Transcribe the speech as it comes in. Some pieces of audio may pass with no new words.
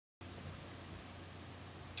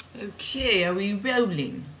Okay, are we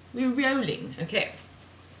rolling? We're rolling. Okay.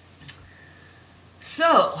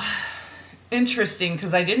 So, interesting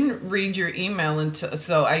because I didn't read your email until,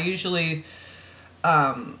 so I usually,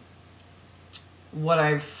 what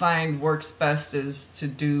I find works best is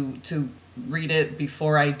to read it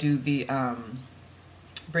before I do the,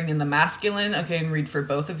 bring in the masculine, okay, and read for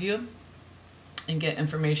both of you and get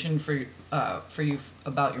information for you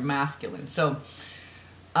about your masculine. So,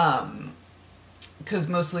 because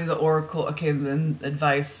mostly the oracle, okay, then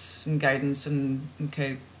advice and guidance and,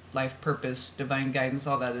 okay, life purpose, divine guidance,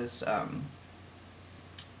 all that is,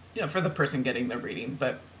 for the person getting the reading.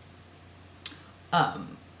 But,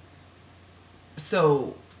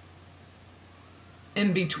 so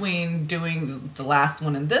in between doing the last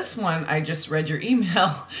one and this one, I just read your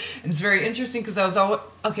email. And it's very interesting because I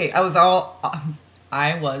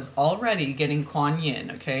was already getting Kuan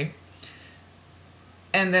Yin, okay?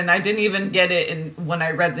 And then I didn't even get it when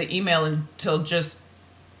I read the email until just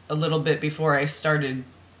a little bit before I hit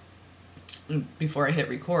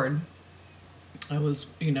record. I was,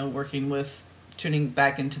 working with tuning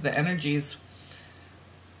back into the energies.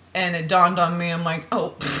 And it dawned on me, I'm like,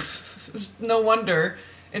 oh, no wonder.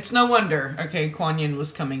 It's no wonder, okay, Kuan Yin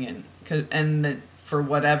was coming in. And that for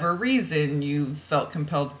whatever reason, you felt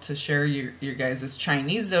compelled to share your guys'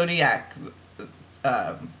 Chinese zodiac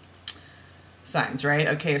signs, right?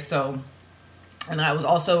 Okay, so, and I was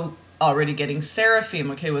also already getting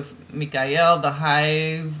Seraphim, okay, with Mikael, the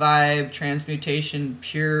high vibe, transmutation,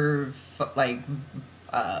 pure,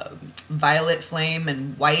 violet flame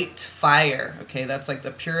and white fire, okay, that's like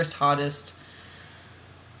the purest, hottest.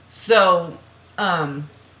 So,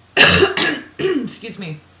 excuse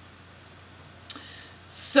me.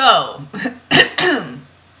 So,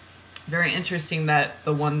 very interesting that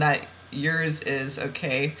the one that yours is,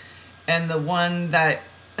 okay, and the one that,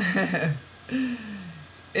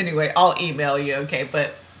 anyway, I'll email you, okay,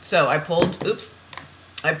 but, so I pulled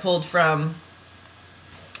from,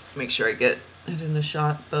 make sure I get it in the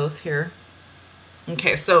shot, both here.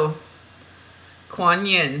 Okay, so, Kuan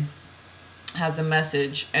Yin has a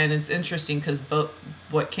message, and it's interesting because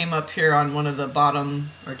what came up here on one of the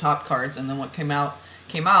bottom or top cards, and then what came up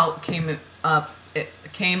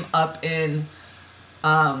in,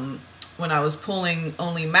 when I was pulling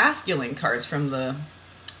only masculine cards from the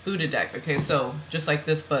Buddha deck. Okay, so just like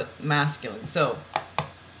this, but masculine. So,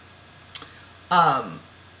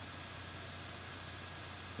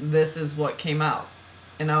 this is what came out.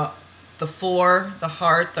 And now the 4, the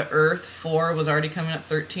heart, the earth, 4 was already coming up.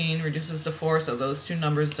 13 reduces to 4, so those two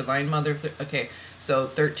numbers, divine mother. Okay, so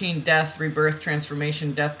 13, death, rebirth,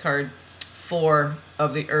 transformation, death card. 4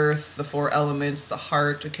 of the earth, the 4 elements, the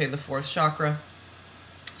heart, okay, the 4th chakra.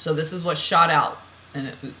 So this is what shot out, and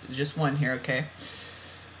it just one here, okay?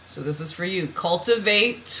 So this is for you.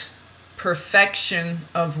 Cultivate perfection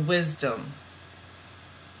of wisdom.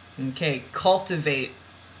 Okay, cultivate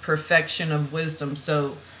perfection of wisdom.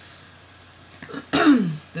 So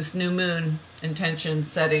this new moon intention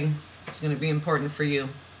setting is going to be important for you.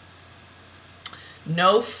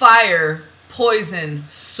 No fire, poison,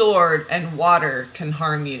 sword, and water can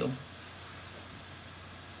harm you.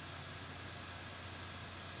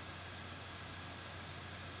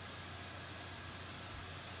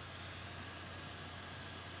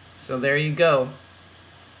 So there you go.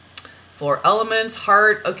 4 elements,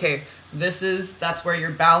 heart. Okay, that's where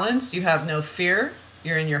you're balanced. You have no fear.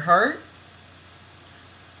 You're in your heart.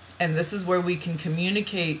 And this is where we can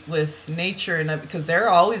communicate with nature, and because they're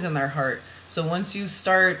always in their heart. So once you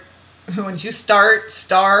start,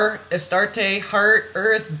 star, Astarte, heart,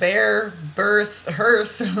 earth, bear, birth,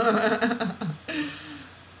 hearth,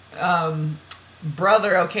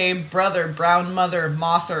 brother, okay, brother, brown mother,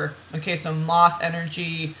 mother, okay, so moth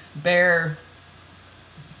energy, bear.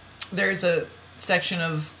 There's a section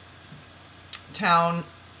of town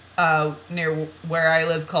near where I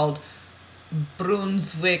live called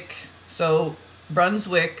Brunswick. So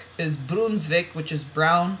Brunswick is Brunswick, which is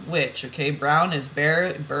brown witch, okay, brown is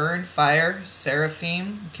bear, burn, fire,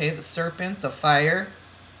 seraphim, okay, the serpent, the fire,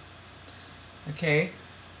 okay,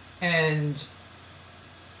 and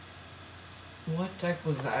what deck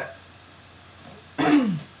was that?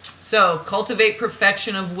 So, cultivate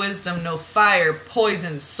perfection of wisdom. No fire,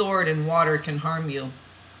 poison, sword, and water can harm you.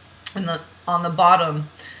 And on the bottom,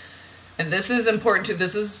 and this is important too.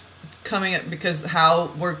 This is coming up because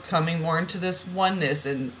how we're coming more into this oneness,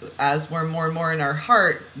 and as we're more and more in our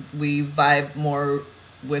heart, we vibe more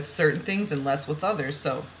with certain things and less with others.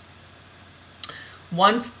 So,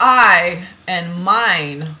 once I and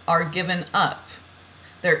mine are given up,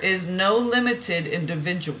 there is no limited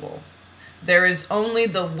individual. There is only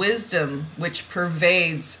the wisdom which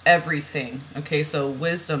pervades everything. Okay, so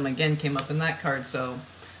wisdom again came up in that card. So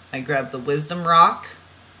I grabbed the wisdom rock.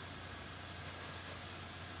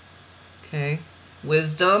 Okay,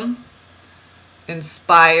 wisdom,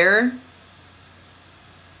 inspire,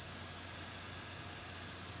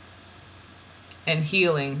 and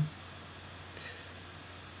healing.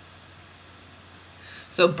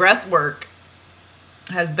 So breath work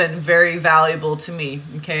has been very valuable to me,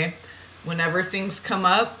 okay? Whenever things come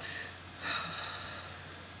up,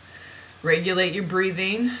 regulate your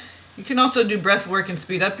breathing. You can also do breath work and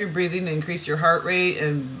speed up your breathing, increase your heart rate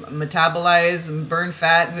and metabolize and burn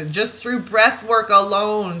fat. Just through breath work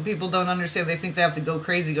alone, people don't understand. They think they have to go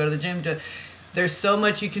crazy, go to the gym. There's so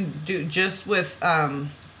much you can do just with the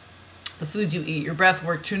foods you eat, your breath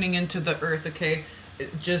work, tuning into the earth, okay?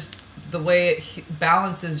 Just the way it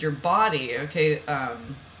balances your body, okay?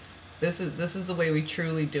 This is the way we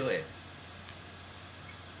truly do it.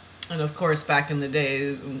 And of course, back in the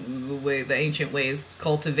day, the ancient ways,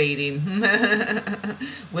 cultivating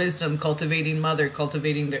wisdom, cultivating mother,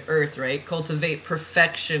 cultivating the earth, right? Cultivate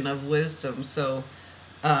perfection of wisdom. So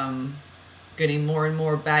getting more and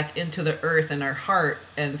more back into the earth and our heart.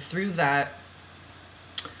 And through that,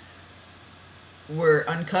 we're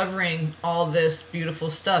uncovering all this beautiful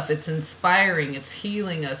stuff. It's inspiring. It's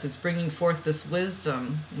healing us. It's bringing forth this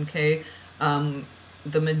wisdom, okay?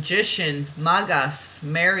 The magician, Magas,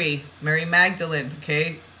 Mary Magdalene,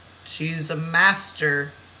 okay? She's a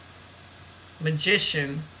master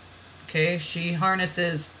magician, okay? She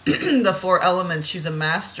harnesses the 4 elements. She's a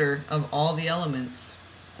master of all the elements.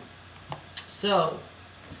 So,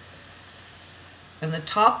 and the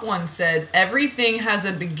top one said, everything has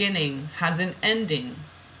a beginning, has an ending.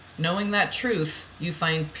 Knowing that truth, you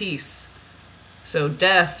find peace. So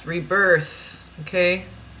death, rebirth, okay?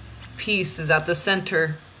 Peace is at the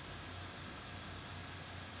center.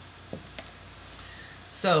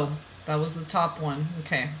 So that was the top one,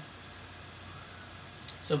 okay.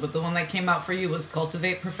 So, but the one that came out for you was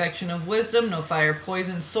cultivate perfection of wisdom. No fire,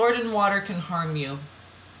 poison, sword, and water can harm you.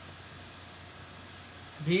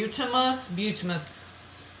 Butamus.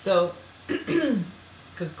 So,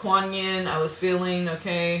 because Kuan Yin, I was feeling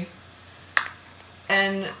okay.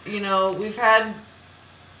 And, you know, we've had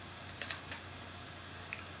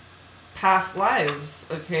past lives,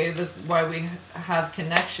 okay? This is why we have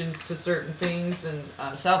connections to certain things in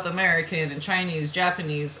South American and Chinese,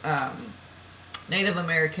 Japanese, Native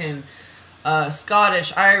American,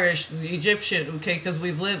 Scottish, Irish, Egyptian, okay? Because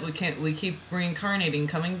we've lived, we keep reincarnating,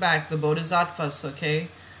 coming back, the Bodhisattvas, okay?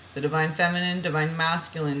 The divine feminine, divine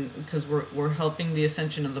masculine, because we're helping the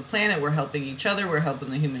ascension of the planet, we're helping each other, we're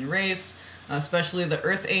helping the human race, especially the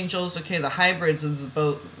earth angels, okay, the hybrids of the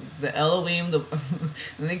boat, the Elohim,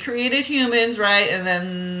 and they created humans, right? And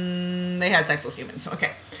then they had sex with humans,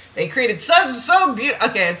 okay. They created so beautiful,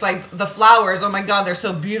 okay, it's like the flowers, oh my God, they're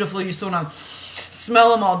so beautiful, you just want to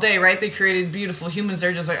smell them all day, right? They created beautiful humans.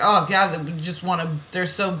 They're just like, oh God, we just want to, they're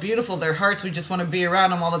so beautiful. Their hearts, we just want to be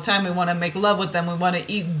around them all the time. We want to make love with them. We want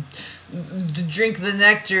to eat, drink the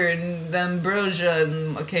nectar and the ambrosia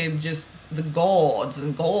and, okay, just the gods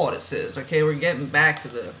and goddesses. Okay, we're getting back to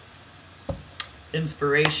the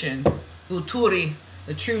inspiration. Uturi,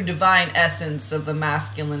 the true divine essence of the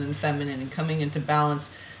masculine and feminine and coming into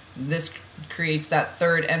balance. This creates that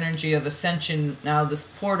third energy of ascension. Now this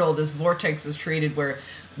portal, this vortex is created where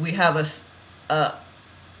we have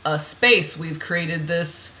a space. We've created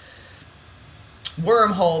this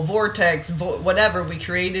wormhole, vortex, whatever. We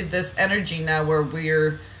created this energy now where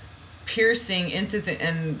we're piercing into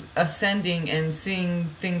and ascending and seeing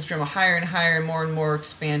things from a higher and higher, more and more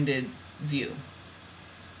expanded view.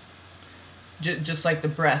 Just like the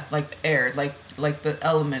breath, like the air, like the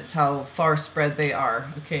elements, how far spread they are.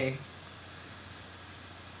 Okay.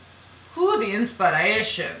 Who the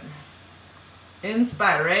inspiration?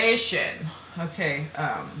 Inspiration. Okay.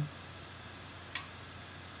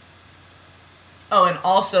 Oh, and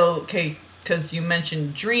also, okay, because you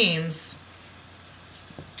mentioned dreams,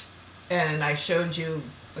 and I showed you,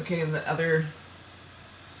 okay, in the other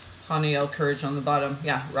Haniel courage on the bottom.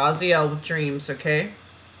 Yeah, Raziel with dreams. Okay.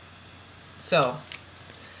 So,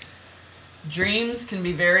 dreams can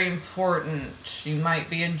be very important. You might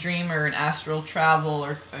be a dreamer, an astral travel,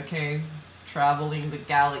 or, okay, traveling the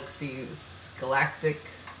galaxies, galactic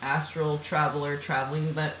astral traveler,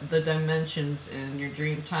 traveling the dimensions in your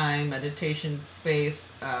dream time, meditation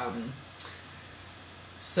space.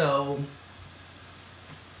 So,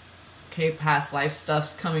 okay, past life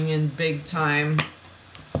stuff's coming in big time.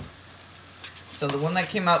 So the one that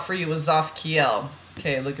came out for you was Zofkiel.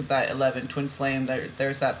 Okay, look at that 11, twin flame.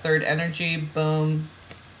 There's that third energy. Boom.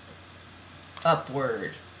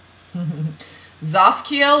 upward.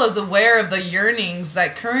 Zafkiel is aware of the yearnings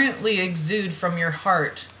that currently exude from your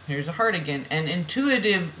heart. Here's a heart again. And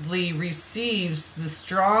intuitively receives the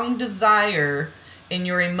strong desire in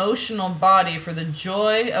your emotional body for the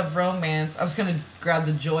joy of romance. I was going to grab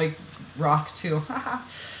the joy rock too.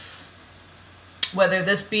 Whether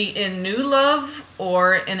this be in new love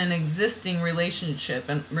or in an existing relationship.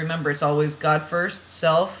 And remember, it's always God first,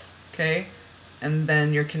 self, okay? And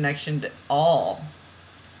then your connection to all.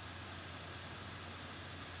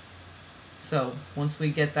 So once we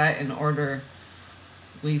get that in order,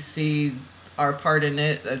 we see our part in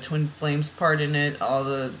it, the twin flames part in it, all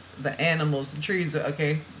the animals, the trees,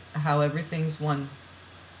 okay, how everything's one.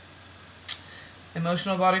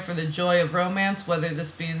 Emotional body for the joy of romance, whether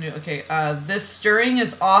this be new, okay, this stirring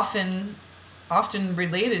is often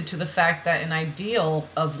related to the fact that an ideal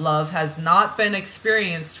of love has not been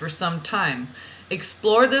experienced for some time.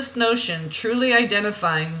 Explore this notion, truly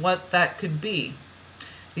identifying what that could be.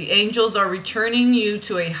 The angels are returning you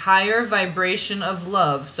to a higher vibration of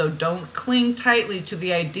love, so don't cling tightly to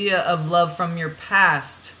the idea of love from your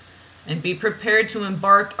past, and be prepared to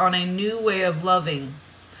embark on a new way of loving.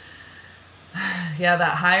 Yeah,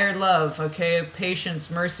 that higher love, okay, patience,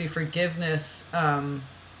 mercy, forgiveness.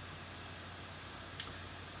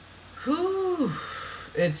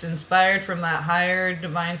 It's inspired from that higher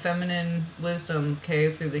divine feminine wisdom, okay,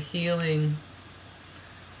 through the healing.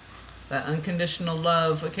 That unconditional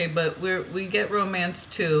love. Okay, but we get romance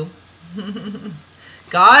too.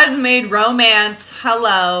 God made romance.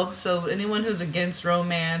 Hello. So anyone who's against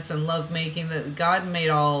romance and love making, that God made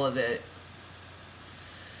all of it.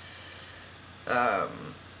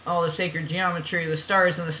 All the sacred geometry, the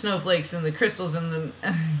stars and the snowflakes and the crystals and the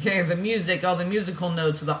okay, the music, all the musical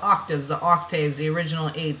notes, the octaves, the octaves, the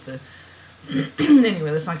original 8.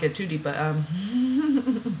 Anyway, let's not get too deep, but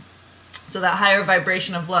so that higher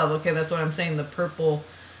vibration of love, okay, that's what I'm saying, the purple,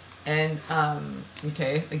 and,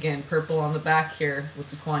 okay, again, purple on the back here with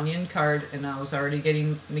the Kuan Yin card, and I was already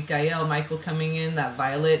getting Michael coming in, that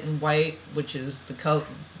violet and white, which is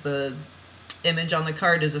the image on the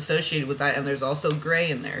card is associated with that, and there's also gray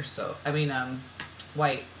in there, so, I mean,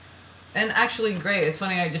 white, and actually gray. It's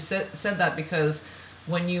funny, I just said that because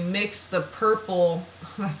when you mix the purple,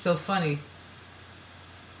 that's so funny,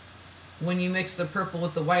 when you mix the purple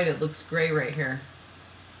with the white, it looks gray right here.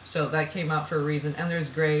 So that came out for a reason. And there's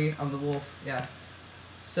gray on the wolf. Yeah.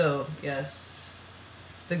 So, yes.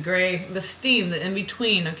 The gray, the steam, the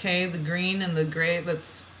in-between, okay? The green and the gray,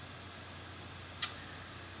 that's...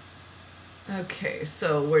 Okay,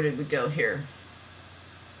 so where did we go here?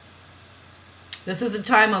 This is a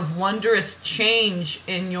time of wondrous change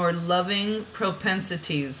in your loving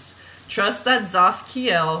propensities. Trust that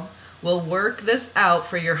Zafkiel will work this out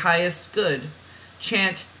for your highest good.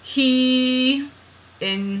 Chant He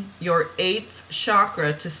in your 8th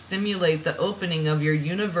chakra to stimulate the opening of your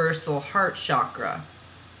universal heart chakra.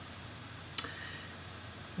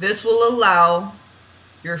 This will allow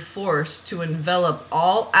your force to envelop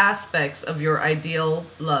all aspects of your ideal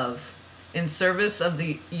love in service of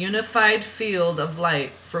the unified field of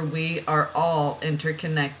light, for we are all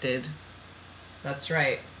interconnected. That's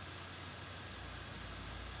right.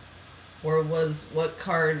 Or was, what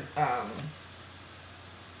card,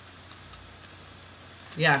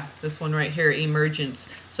 yeah, this one right here, emergence.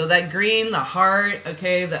 So that green, the heart,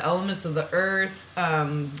 okay, the elements of the earth,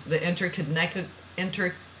 the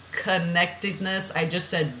interconnectedness, I just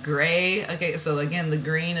said gray, okay, so again, the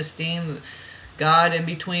green, esteem, God in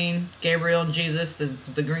between, Gabriel and Jesus,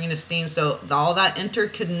 the green esteem, so all that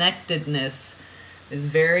interconnectedness is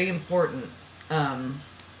very important.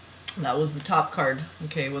 That was the top card,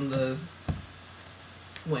 okay, when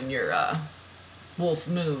you're wolf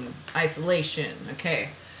moon, isolation, okay.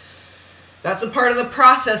 That's a part of the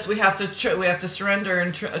process we have to surrender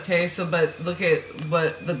and okay, so but look at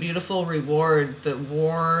what the beautiful reward, the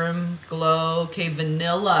warm glow, okay,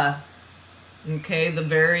 vanilla, okay, the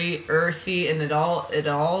very earthy, and it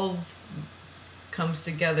all comes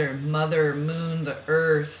together, mother, moon, the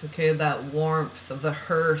earth, okay, that warmth of the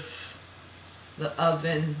hearth, the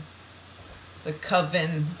oven, the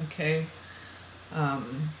coven, okay,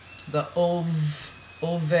 the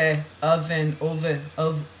oven,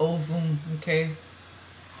 ovum, okay,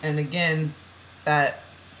 and again, that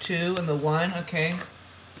 2 and the 1, okay,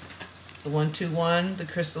 the 1, 2, 1, the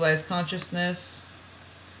crystallized consciousness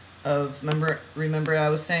of, remember I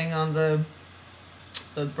was saying on the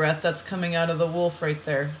breath that's coming out of the wolf right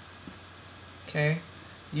there, okay,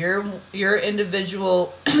 your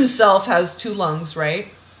individual self has 2 lungs, right?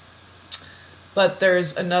 But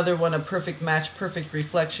there's another one, a perfect match, perfect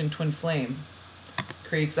reflection, twin flame,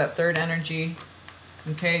 creates that third energy.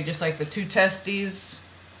 Okay, just like the 2 testes,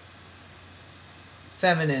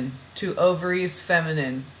 feminine. 2 ovaries,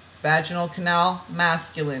 feminine. Vaginal canal,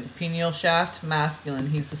 masculine. Pineal shaft, masculine.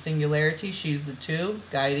 He's the singularity, she's the 2,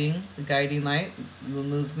 guiding, the guiding light, the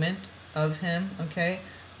movement of him, okay?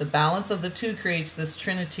 The balance of the 2 creates this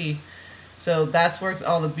trinity. So that's where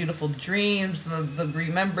all the beautiful dreams, the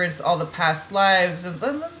remembrance, all the past lives, and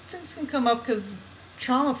then things can come up because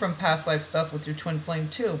trauma from past life stuff with your twin flame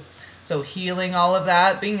too. So healing all of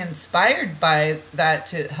that, being inspired by that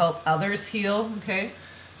to help others heal, okay?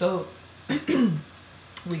 So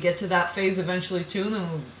we get to that phase eventually too,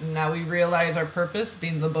 and now we realize our purpose,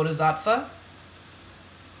 being the Bodhisattva.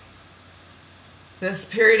 This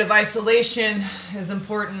period of isolation is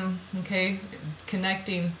important, okay?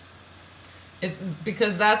 Connecting. It's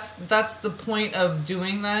because that's the point of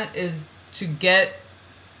doing that, is to get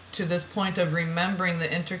to this point of remembering the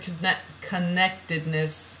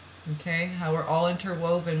interconnectedness, okay? How we're all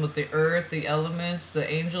interwoven with the earth, the elements,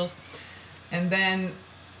 the angels. And then,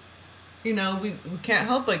 you know, we can't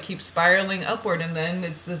help but keep spiraling upward. And then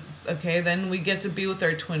it's this, okay, then we get to be with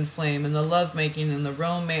our twin flame and the lovemaking and the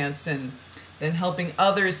romance, and then helping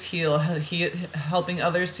others heal, helping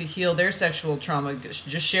others to heal their sexual trauma,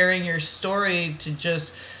 just sharing your story to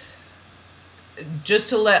just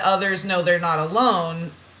to let others know they're not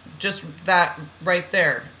alone. Just that right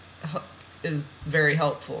there is very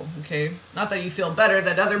helpful, okay? Not that you feel better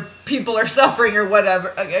that other people are suffering or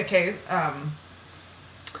whatever, okay?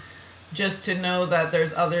 Just to know that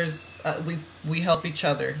there's others, we help each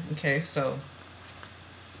other, okay? So,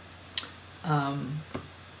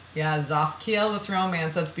 yeah, Zafkiel with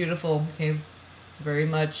romance, that's beautiful, okay? Very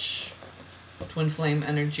much twin flame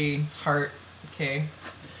energy, heart, okay?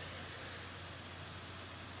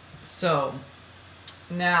 So,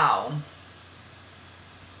 now,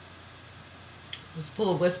 let's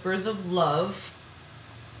pull Whispers of Love.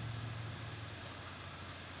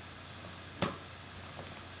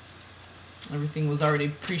 Everything was already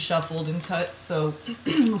pre-shuffled and cut, so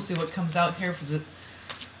we'll see what comes out here for the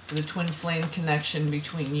twin flame connection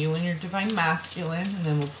between you and your divine masculine, and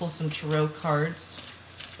then we'll pull some tarot cards.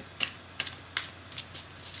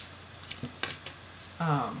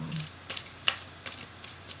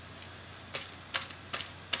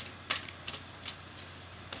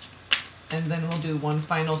 And then we'll do one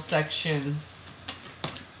final section.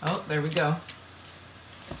 Oh, there we go.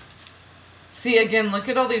 See, again, look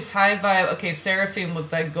at all these high vibe. Okay, Seraphim with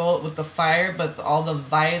that gold, with the fire, but all the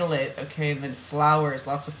violet. Okay, and then flowers,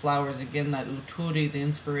 lots of flowers. Again, that Uturi, the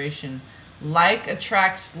inspiration. Like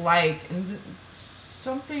attracts like. And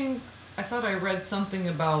something, I thought I read something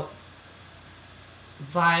about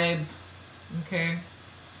vibe. Okay,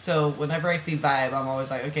 so whenever I see vibe, I'm always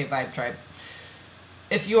like, okay, vibe tribe.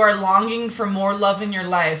 If you are longing for more love in your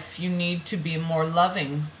life, you need to be more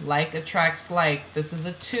loving. Like attracts like. This is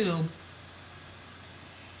a 2.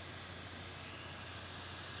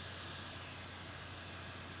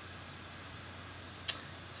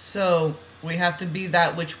 So we have to be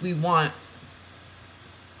that which we want.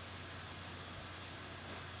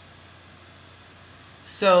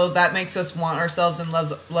 So that makes us want ourselves and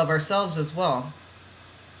love ourselves as well.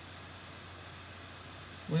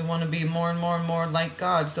 We want to be more and more and more like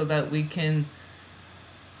God so that we can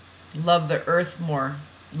love the earth more,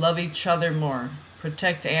 love each other more,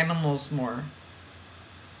 protect animals more,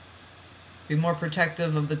 be more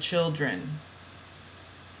protective of the children,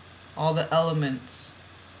 all the elements.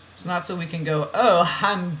 It's not so we can go, oh,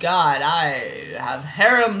 I'm God, I have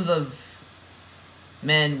harems of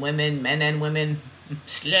men, women, men and women,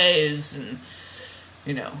 slaves, and,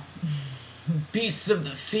 you know, beasts of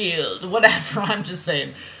the field, whatever, I'm just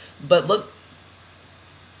saying. But look,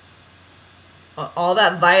 all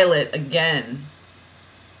that violet again.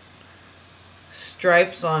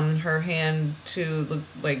 Stripes on her hand to look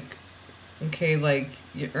like, okay, like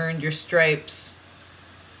you earned your stripes.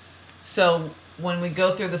 So when we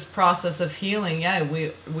go through this process of healing, yeah,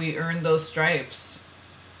 we earn those stripes.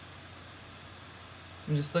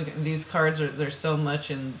 I'm just looking at these cards. There's so much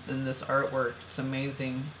in this artwork. It's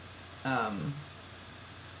amazing.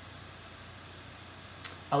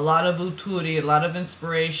 A lot of uturi, a lot of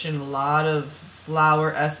inspiration, a lot of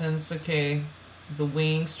flower essence, okay. The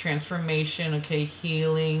wings, transformation, okay,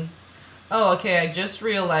 healing. Oh, okay, I just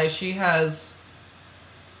realized she has...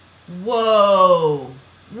 Whoa!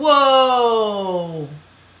 Whoa!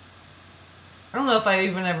 I don't know if I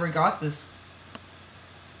even ever got this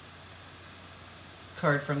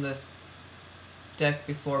card from this deck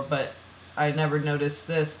before, but I never noticed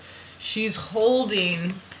this. She's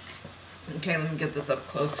holding... Okay, let me get this up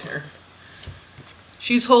close here.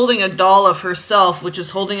 she's holding a doll of herself, which is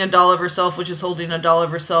holding a doll of herself, which is holding a doll of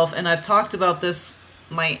herself. And I've talked about this.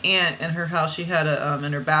 My aunt in her house, she had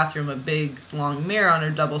in her bathroom a big long mirror on her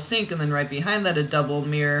double sink, and then right behind that a double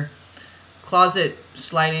mirror closet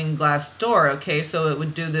sliding glass door. Okay, so it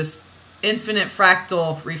would do this infinite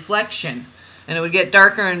fractal reflection, and it would get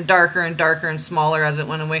darker and darker and darker and smaller as it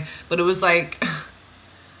went away. But it was like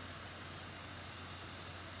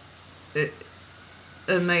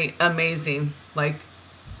amazing. Like,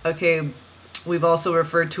 okay, we've also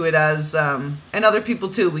referred to it as, and other people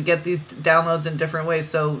too, we get these downloads in different ways.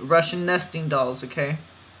 So Russian nesting dolls, okay?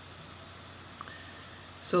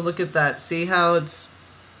 So look at that. See how it's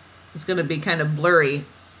going to be kind of blurry.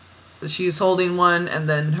 She's holding one, and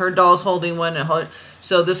then her doll's holding one.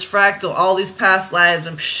 So this fractal, all these past lives,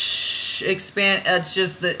 and expand. It's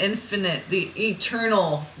just the infinite, the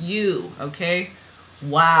eternal you, okay?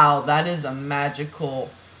 Wow, that is a magical.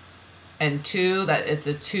 And 2, that it's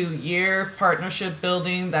a 2-year partnership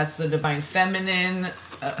building. That's the divine feminine.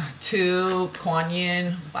 2, Kuan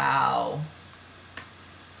Yin. Wow.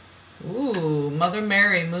 Ooh, Mother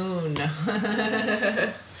Mary Moon.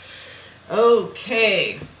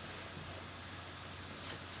 Okay.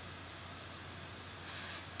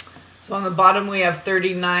 So on the bottom we have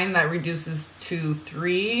 39. That reduces to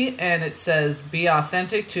 3. And it says, be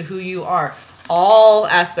authentic to who you are. All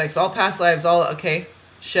aspects, all past lives, all, okay.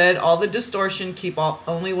 Shed all the distortion. Keep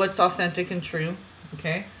only what's authentic and true.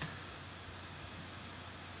 Okay.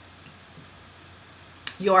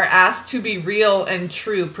 You are asked to be real and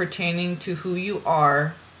true pertaining to who you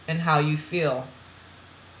are and how you feel.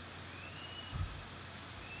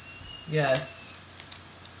 Yes.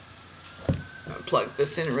 I'll plug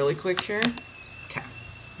this in really quick here. Okay.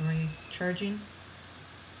 Are we charging?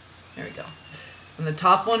 There we go. And the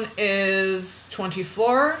top one is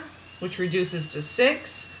 24, which reduces to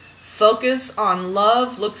 6. Focus on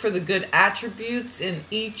love. Look for the good attributes in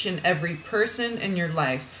each and every person in your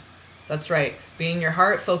life. That's right. Be in your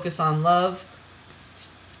heart. Focus on love.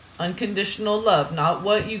 Unconditional love. Not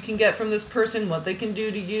what you can get from this person, what they can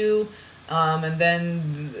do to you, and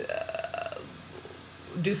then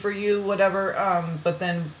do for you, whatever. But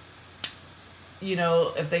then, you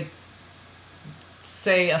know, if they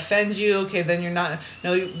say offend you, okay, then you're not.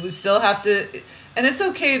 No, we still have to. And it's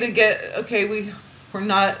okay to get, okay, we're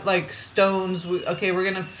not like stones. Okay, we're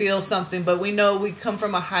going to feel something, but we know we come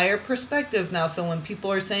from a higher perspective now. So when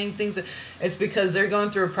people are saying things, it's because they're going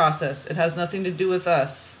through a process. It has nothing to do with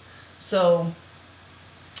us. So,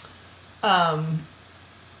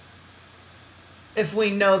 if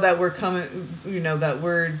we know that we're coming, you know, that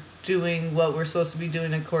we're doing what we're supposed to be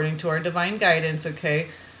doing according to our divine guidance, okay,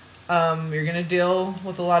 you're going to deal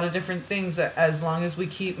with a lot of different things as long as we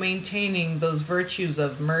keep maintaining those virtues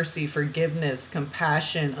of mercy, forgiveness,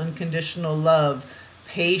 compassion, unconditional love,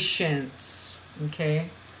 patience, okay?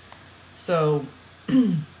 So,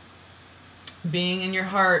 being in your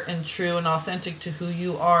heart and true and authentic to who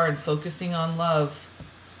you are and focusing on love,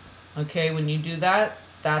 okay? When you do that,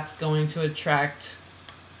 that's going to attract,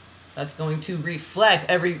 that's going to reflect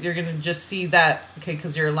you're going to just see that, okay,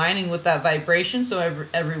 because you're aligning with that vibration. So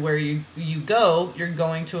everywhere you go, you're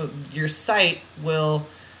going to, your sight will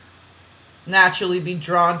naturally be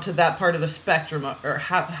drawn to that part of the spectrum, or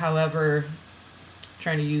however, I'm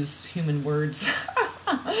trying to use human words.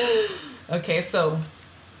 Okay, so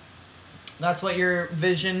that's what your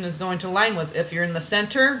vision is going to align with. If you're in the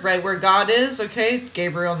center, right where God is, okay,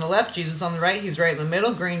 Gabriel on the left, Jesus on the right, he's right in the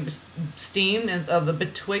middle, green steam of the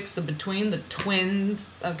betwixt, the between, the twin,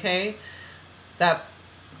 okay, that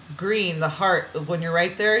green, the heart, when you're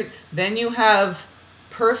right there, then you have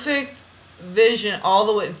perfect vision all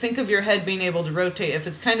the way. Think of your head being able to rotate. If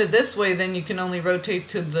it's kind of this way, then you can only rotate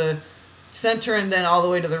to the center and then all the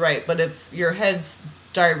way to the right. But if your head's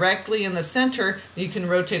directly in the center, you can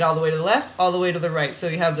rotate all the way to the left, all the way to the right. So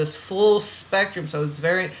you have this full spectrum. So it's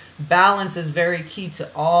balance is very key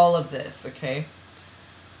to all of this, okay?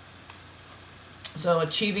 So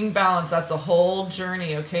achieving balance, that's a whole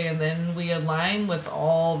journey, okay? And then we align with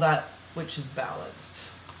all that which is balanced.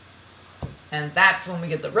 And that's when we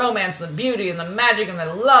get the romance, and the beauty, and the magic, and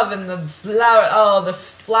the love, and the flower. Oh, the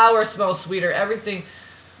flower smells sweeter, everything.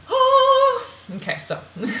 Oh, okay, so.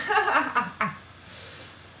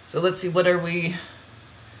 So let's see, what are we?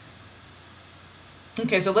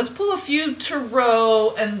 Okay, so let's pull a few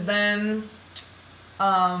tarot, and then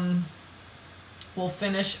we'll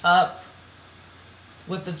finish up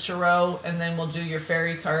with the tarot, and then we'll do your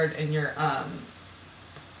fairy card and your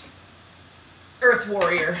Earth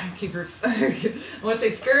Warrior. I want to say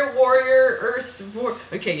Spirit Warrior, Earth Warrior.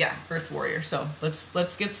 Okay, yeah, Earth Warrior. So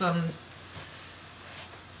let's get some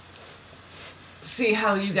see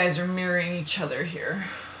how you guys are mirroring each other here.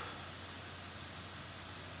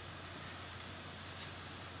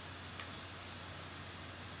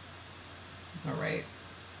 All right.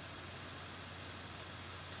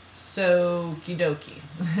 So, okie dokie.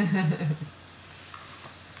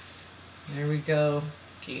 There we go.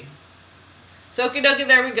 Okay. So, okie dokie,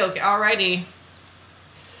 there we go. Alrighty.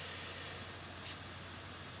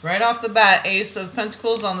 Right off the bat, Ace of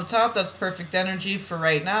Pentacles on the top. That's perfect energy for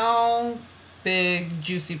right now. Big,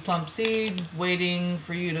 juicy, plump seed waiting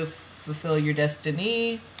for you to fulfill your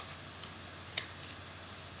destiny.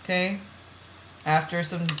 Okay. After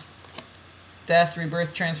some death,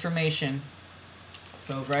 rebirth, transformation.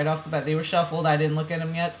 So right off the bat, they were shuffled. I didn't look at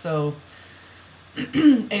them yet. So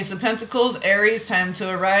Ace of Pentacles, Aries, time to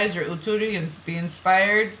arise, your Uturi, and be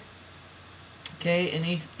inspired. Okay,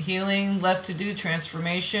 any healing left to do,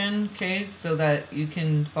 transformation, okay, so that you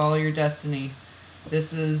can follow your destiny.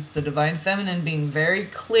 This is the Divine Feminine being very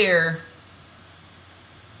clear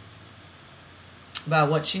about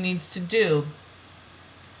what she needs to do.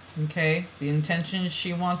 Okay, the intentions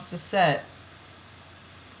she wants to set.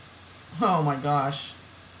 Oh my gosh.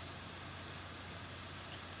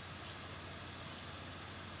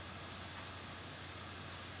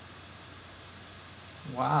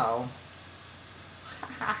 Wow.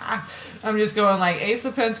 I'm just going like Ace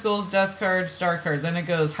of Pentacles, Death card, Star card. Then it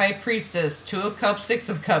goes High Priestess, Two of Cups, Six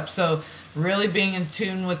of Cups. So really being in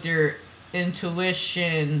tune with your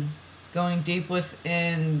intuition, going deep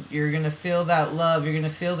within. You're going to feel that love. You're going to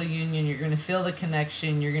feel the union. You're going to feel the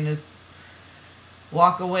connection. You're going to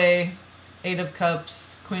walk away. Eight of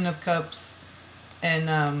Cups, Queen of Cups.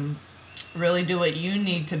 And really do what you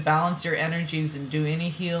need to balance your energies and do any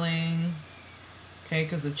healing. Okay,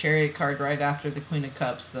 because the Chariot card right after the Queen of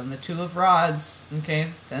Cups. Then the Two of Rods.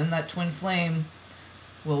 Okay, then that Twin Flame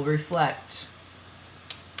will reflect.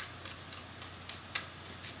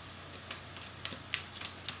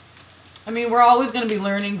 I mean, we're always going to be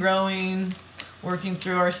learning, growing, working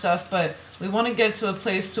through our stuff, but we want to get to a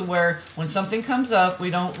place to where when something comes up, we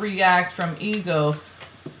don't react from ego.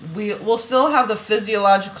 We'll still have the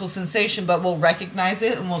physiological sensation, but we'll recognize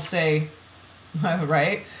it and we'll say,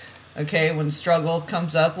 right? Okay, when struggle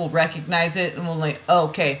comes up, we'll recognize it and we'll like, oh,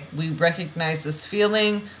 okay, we recognize this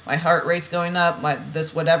feeling. My heart rate's going up.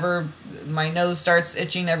 Whatever. My nose starts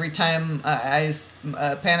itching every time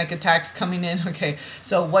panic attacks coming in. Okay,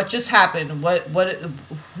 so what just happened?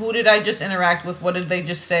 Who did I just interact with? What did they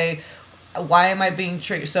just say? Why am I being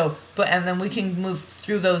triggered? So, and then we can move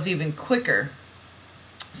through those even quicker.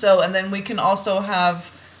 So, and then we can also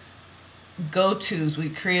have go-tos. We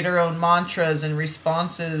create our own mantras and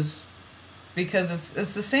responses because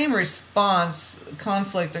it's the same response,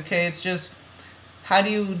 conflict, okay? It's just how do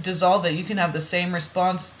you dissolve it? You can have the same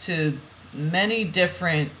response to many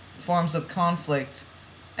different forms of conflict,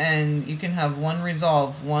 and you can have one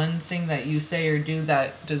resolve, one thing that you say or do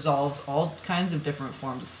that dissolves all kinds of different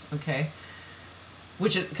forms, okay?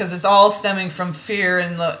 Because it's all stemming from fear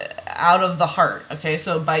and out of the heart, okay?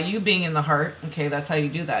 So by you being in the heart, okay, that's how you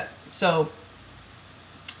do that. So,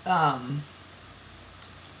 it's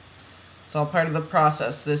all part of the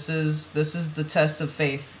process. This is the test of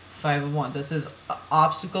faith. 5 of Wands. This is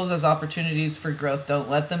obstacles as opportunities for growth. Don't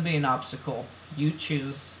let them be an obstacle. You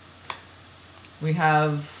choose. We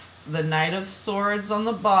have the Knight of Swords on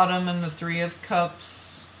the bottom and the Three of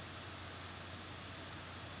Cups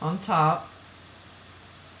on top.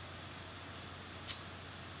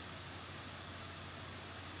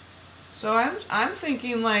 So I'm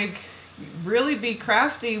thinking like really be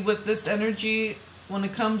crafty with this energy when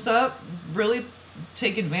it comes up. Really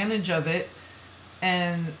take advantage of it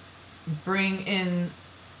and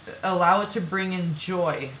allow it to bring in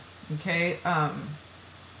joy. Okay.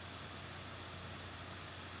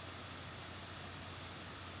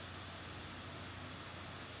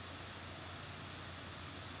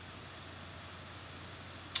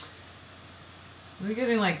 We're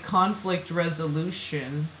getting like conflict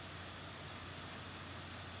resolution.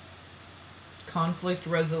 Conflict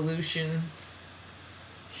resolution,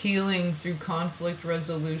 healing through conflict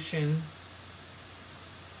resolution,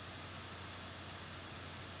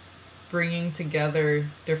 bringing together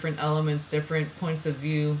different elements, different points of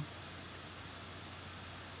view,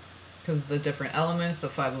 because of the different elements, the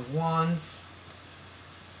 5 of Wands.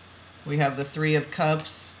 We have the 3 of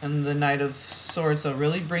Cups and the Knight of Swords, so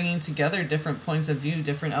really bringing together different points of view,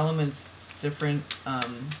 different elements, different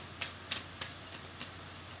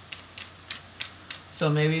so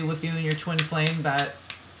maybe with you and your twin flame, that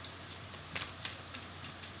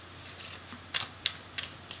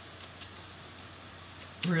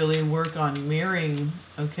really work on mirroring,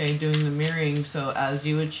 okay, doing the mirroring. So as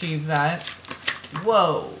you achieve that,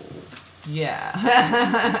 Whoa.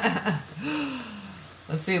 Yeah.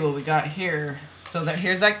 Let's see what we got here. So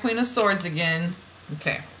here's that Queen of Swords again.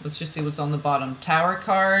 Okay, let's just see what's on the bottom. Tower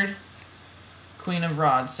card, Queen of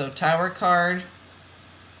Rods. So Tower card,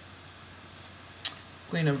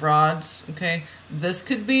 Queen of Rods. Okay, this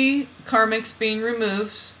could be karmics being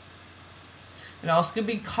removed. It also could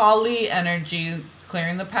be Kali energy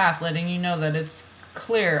clearing the path, letting you know that it's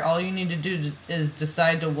clear. All you need to do is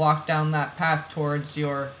decide to walk down that path towards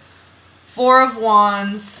your Four of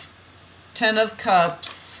Wands, Ten of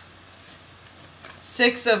Cups,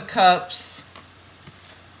 Six of Cups,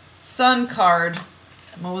 Sun card.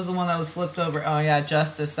 What was the one that was flipped over? Oh yeah,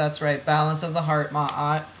 Justice. That's right. Balance of the heart,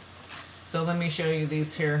 Ma'at. So let me show you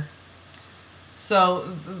these here.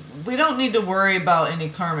 So we don't need to worry about any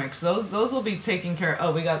karmics. Those will be taken care of.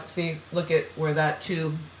 Oh, we got, see, look at where that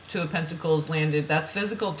two of Pentacles landed. That's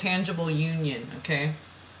physical, tangible union, okay?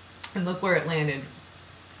 And look where it landed.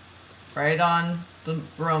 Right on the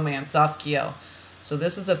romance, off Kiel. So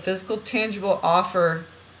this is a physical, tangible offer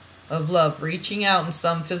of love, reaching out in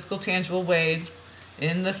some physical, tangible way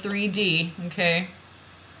in the 3D, okay?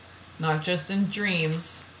 Not just in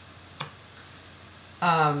dreams.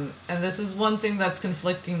 And this is one thing that's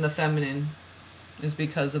conflicting the feminine, is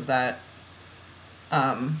because of that.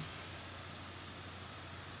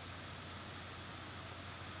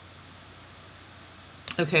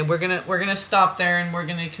 Okay, we're gonna stop there and we're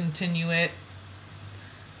gonna continue it,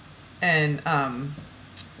 and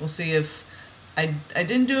we'll see if I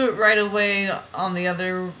didn't do it right away on the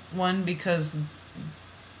other one because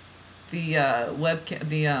the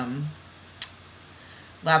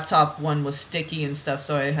laptop one was sticky and stuff,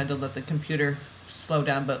 so I had to let the computer slow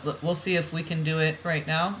down. But we'll see if we can do it right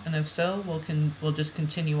now, and if so, we'll just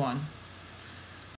continue on.